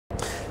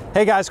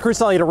Hey guys, Chris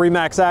Elliott at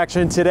Remax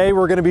Action. Today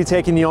we're going to be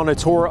taking you on a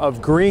tour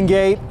of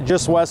GreenGate,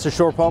 just west of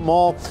Short Pump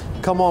Mall.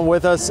 Come on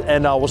with us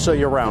and we'll show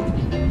you around.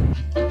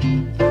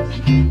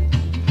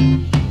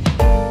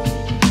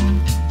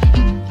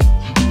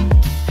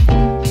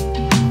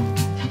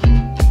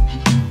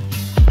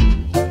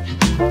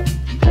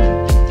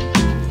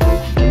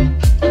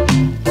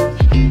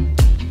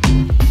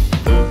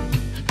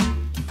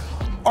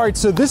 All right,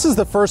 so this is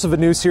the first of a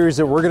new series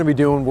that we're going to be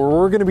doing where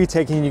we're going to be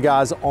taking you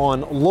guys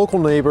on local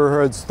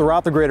neighborhoods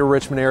throughout the greater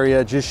Richmond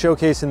area, just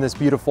showcasing this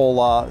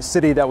beautiful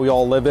city that we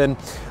all live in.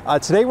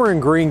 Today we're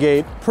in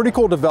GreenGate, pretty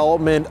cool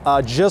development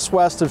just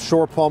west of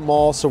Short Pump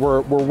Mall. So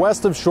we're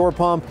west of Short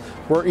Pump,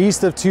 we're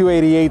east of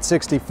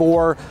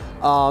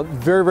 288-64,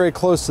 very, very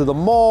close to the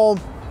mall,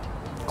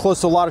 close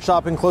to a lot of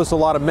shopping, close to a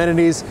lot of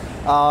amenities,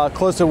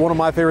 close to one of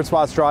my favorite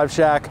spots, Drive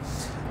Shack.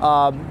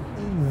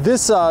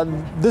 This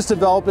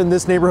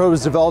neighborhood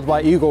was developed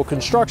by Eagle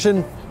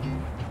Construction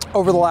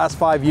over the last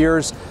 5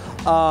 years.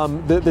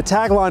 The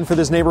tagline for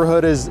this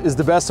neighborhood is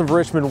the best of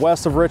Richmond,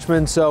 west of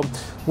Richmond. So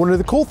one of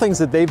the cool things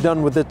that they've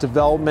done with this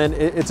development,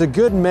 it's a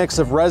good mix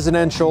of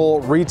residential,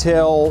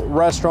 retail,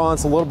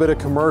 restaurants, a little bit of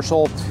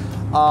commercial.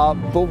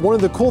 But one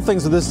of the cool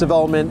things with this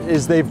development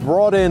is they've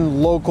brought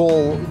in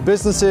local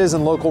businesses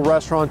and local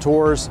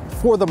restaurateurs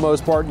for the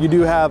most part. You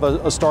do have a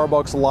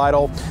Starbucks, a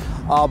Lidl,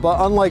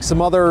 but unlike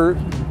some other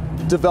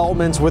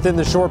developments within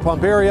the Short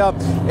Pump area,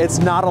 it's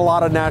not a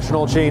lot of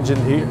national chains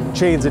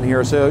in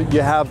here. So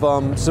you have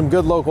some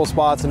good local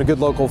spots and a good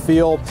local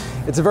feel.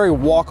 It's a very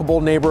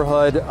walkable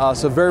neighborhood,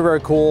 so very, very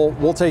cool.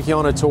 We'll take you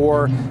on a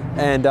tour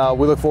and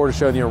we look forward to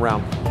showing you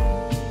around.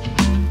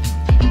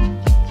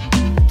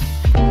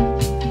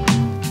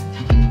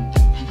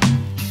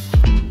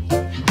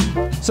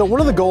 So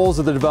one of the goals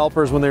of the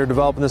developers when they were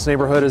developing this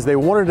neighborhood is they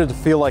wanted it to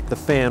feel like the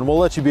Fan. We'll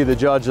let you be the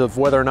judge of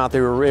whether or not they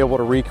were able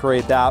to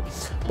recreate that.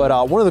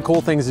 But one of the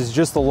cool things is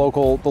just the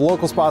local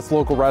spots, the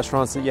local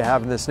restaurants that you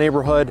have in this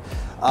neighborhood.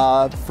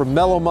 From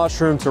Mellow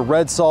Mushroom to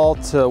Red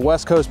Salt to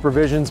West Coast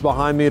Provisions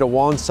behind me to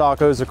Wong's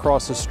Tacos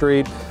across the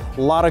street.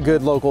 A lot of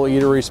good local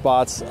eatery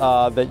spots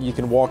that you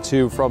can walk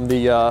to from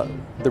the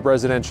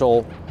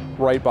residential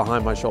right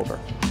behind my shoulder.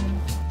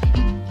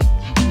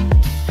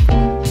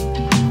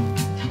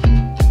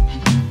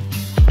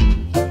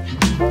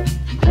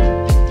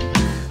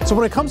 So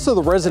when it comes to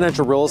the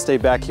residential real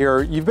estate back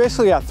here, you've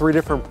basically got three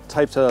different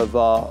types of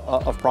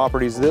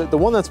properties. The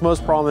one that's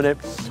most prominent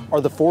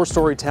are the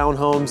 4-story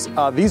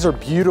townhomes. These are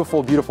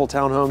beautiful, beautiful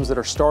townhomes that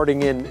are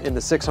starting in the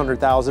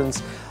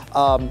 600,000s.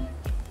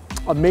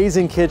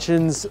 Amazing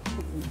kitchens,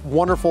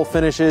 wonderful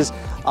finishes.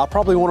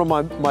 Probably one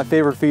of my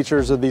favorite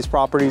features of these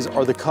properties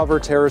are the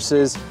covered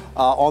terraces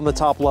on the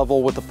top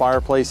level with the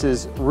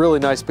fireplaces. Really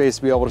nice space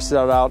to be able to sit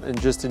out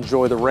and just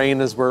enjoy the rain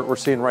as we're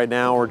seeing right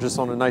now, or just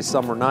on a nice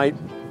summer night.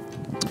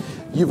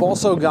 You've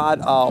also got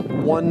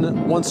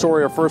one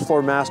story or first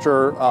floor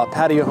master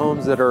patio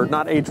homes that are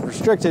not age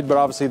restricted, but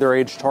obviously they're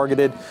age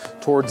targeted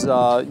towards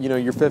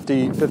your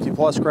 50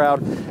 plus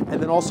crowd.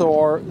 And then there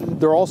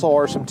also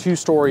are some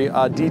 2-story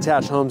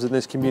detached homes in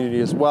this community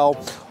as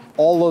well.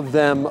 All of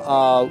them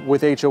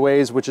with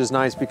HOAs, which is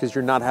nice because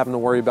you're not having to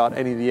worry about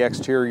any of the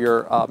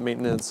exterior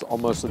maintenance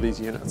on most of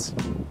these units.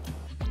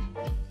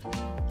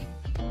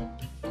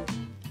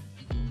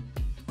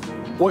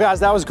 Well guys,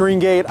 that was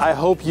GreenGate. I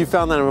hope you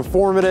found that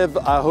informative.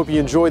 I hope you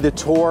enjoyed the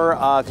tour.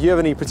 If you have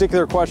any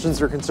particular questions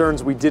or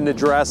concerns we didn't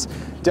address,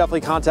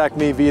 definitely contact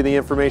me via the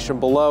information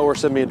below or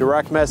send me a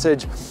direct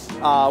message.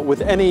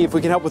 If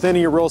we can help with any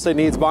of your real estate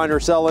needs, buying or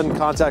selling,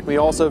 contact me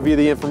also via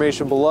the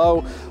information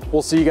below.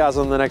 We'll see you guys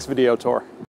on the next video tour.